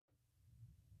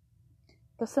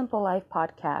the Simple Life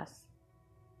podcast.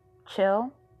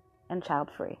 Chill and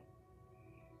child-free.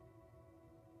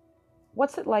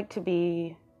 What's it like to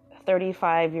be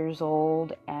 35 years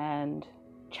old and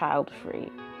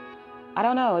child-free? I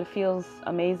don't know. It feels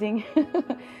amazing.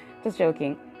 Just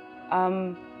joking.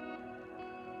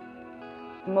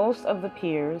 Most of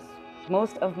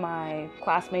my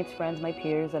classmates, friends, my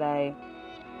peers that I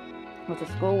went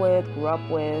to school with, grew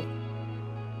up with,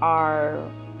 are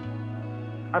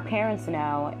parents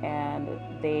now, and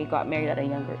they got married at a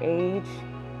younger age.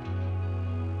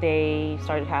 They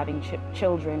started having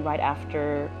children right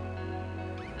after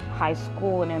high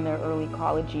school and in their early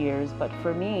college years. But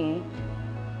for me,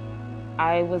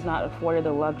 I was not afforded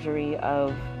the luxury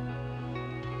of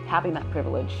having that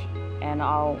privilege, and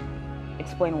I'll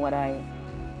explain what I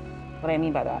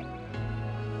mean by that.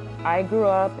 I grew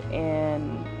up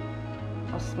in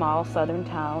a small southern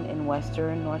town in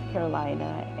western North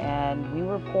Carolina, and we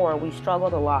were poor. We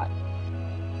struggled a lot.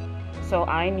 So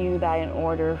I knew that in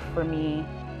order for me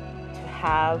to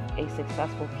have a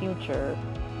successful future,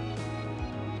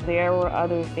 there were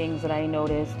other things that I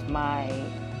noticed my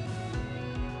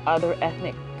other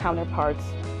ethnic counterparts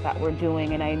that were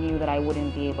doing, and I knew that I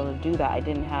wouldn't be able to do that. I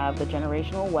didn't have the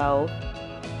generational wealth.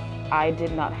 I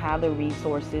did not have the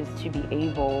resources to be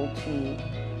able to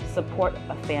support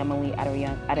a family at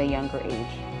a younger age.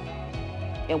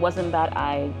 It wasn't that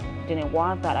I didn't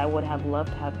want that. I would have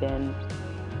loved to have been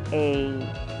a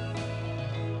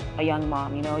young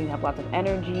mom. You know, you have lots of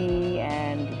energy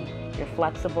and you're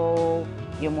flexible.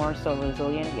 You're more so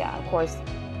resilient. Yeah, of course,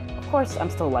 I'm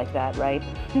still like that, right?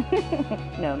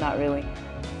 No, not really.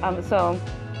 So,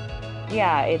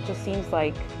 yeah, it just seems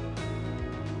like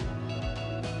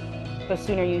the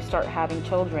sooner you start having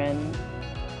children,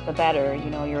 the better.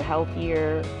 You know, you're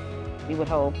healthier, we would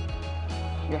hope.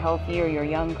 You're healthier, you're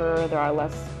younger, there are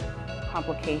less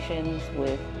complications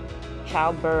with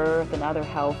childbirth and other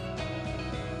health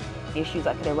issues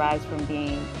that could arise from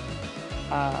being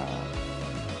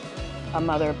a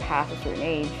mother past a certain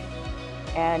age.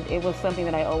 And it was something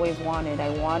that I always wanted. I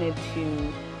wanted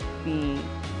to be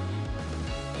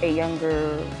a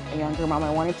younger mom.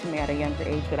 I wanted to marry at a younger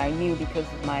age, but I knew because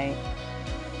of my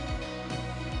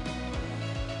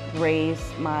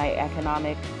race, my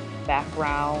economic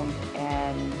background,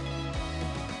 and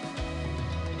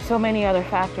so many other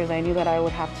factors, I knew that I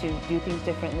would have to do things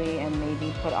differently and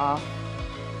maybe put off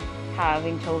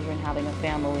having children, having a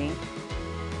family.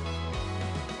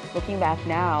 Looking back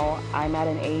now, I'm at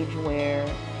an age where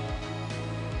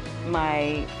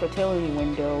my fertility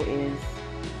window is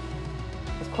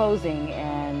closing,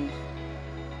 and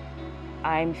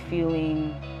I'm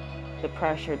feeling the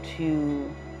pressure to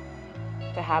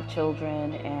have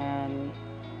children and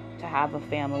to have a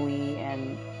family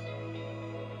and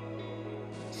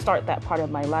start that part of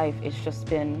my life. It's just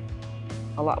been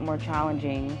a lot more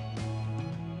challenging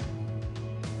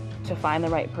to find the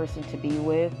right person to be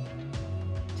with,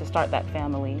 to start that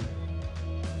family.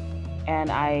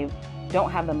 And I don't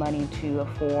have the money to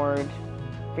afford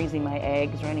freezing my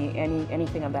eggs or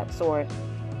anything of that sort.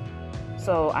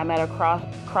 So I'm at a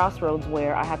crossroads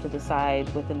where I have to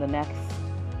decide within the next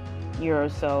year or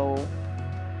so,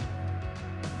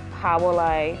 how will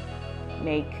I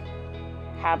make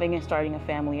having and starting a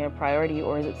family a priority,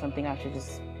 or is it something I should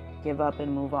just give up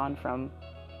and move on from,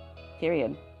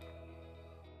 period?